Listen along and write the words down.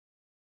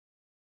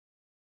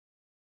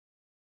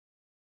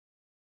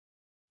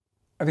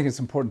I think it's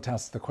important to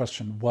ask the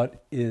question,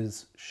 what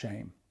is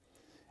shame?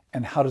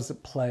 And how does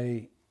it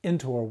play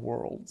into our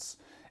worlds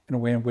in a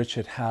way in which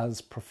it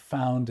has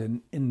profound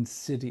and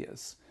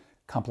insidious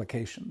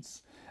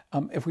complications?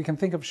 If we can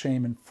think of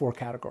shame in four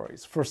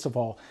categories. First of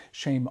all,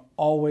 shame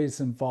always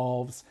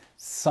involves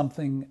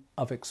something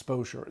of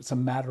exposure. It's a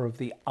matter of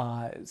the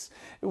eyes.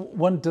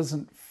 One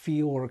doesn't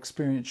feel or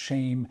experience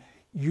shame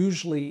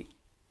usually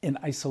in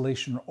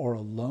isolation or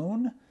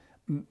alone,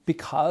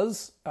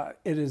 because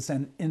it is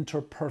an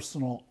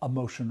interpersonal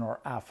emotion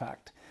or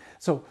affect.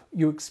 So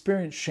you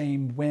experience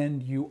shame when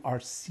you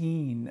are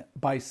seen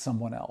by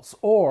someone else,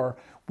 or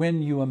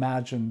when you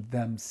imagine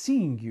them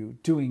seeing you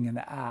doing an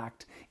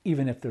act,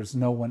 even if there's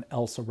no one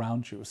else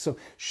around you. So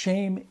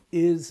shame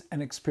is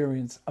an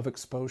experience of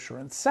exposure.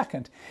 And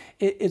second,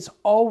 it's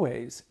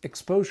always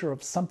exposure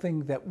of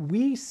something that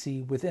we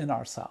see within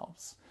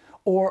ourselves,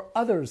 or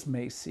others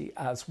may see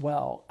as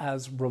well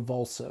as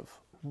revulsive,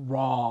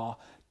 raw,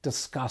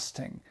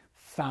 disgusting,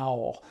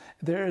 foul.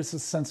 There is a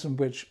sense in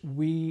which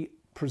we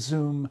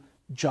presume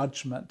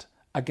judgment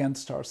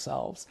against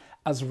ourselves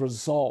as a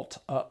result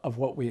of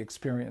what we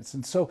experience.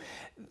 And so,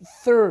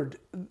 third,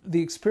 the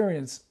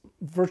experience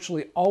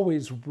virtually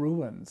always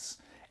ruins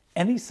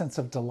any sense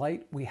of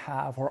delight we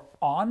have or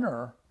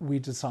honor we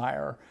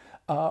desire,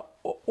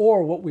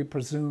 or what we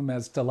presume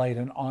as delight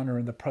and honor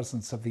in the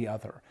presence of the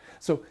other.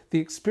 So the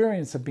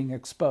experience of being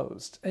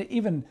exposed,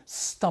 even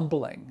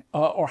stumbling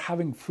or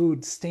having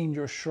food stain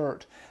your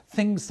shirt,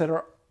 things that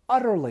are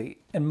utterly,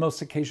 in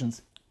most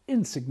occasions,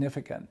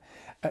 insignificant,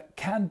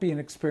 can be an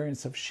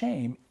experience of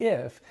shame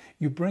if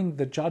you bring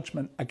the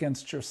judgment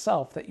against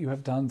yourself that you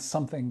have done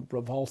something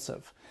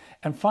revulsive.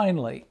 And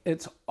finally,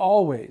 it's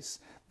always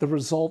the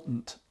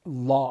resultant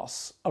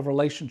loss of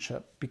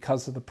relationship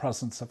because of the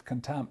presence of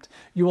contempt.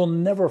 You will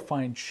never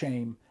find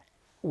shame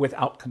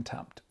without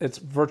contempt. It's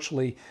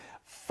virtually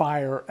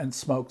fire and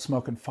smoke,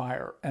 smoke and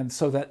fire. And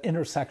so that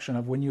intersection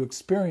of when you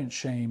experience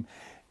shame,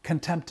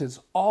 contempt is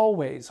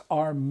always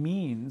our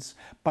means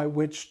by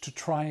which to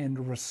try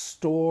and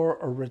restore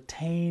or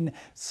retain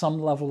some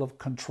level of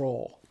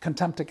control.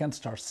 Contempt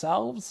against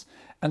ourselves,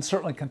 and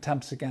certainly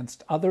contempt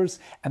against others,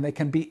 and they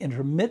can be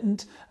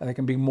intermittent, and they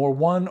can be more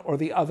one or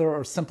the other,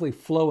 or simply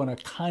flow in a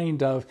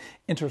kind of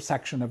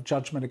intersection of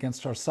judgment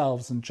against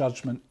ourselves and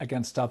judgment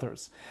against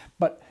others.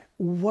 But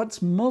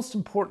what's most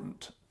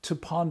important to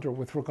ponder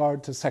with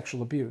regard to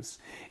sexual abuse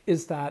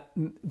is that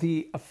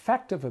the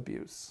effect of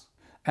abuse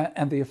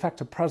and the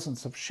effective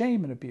presence of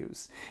shame and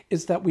abuse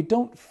is that we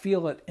don't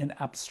feel it in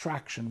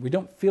abstraction. We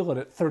don't feel it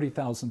at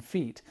 30,000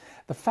 feet.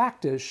 The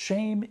fact is,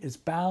 shame is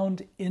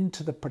bound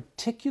into the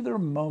particular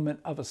moment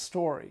of a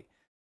story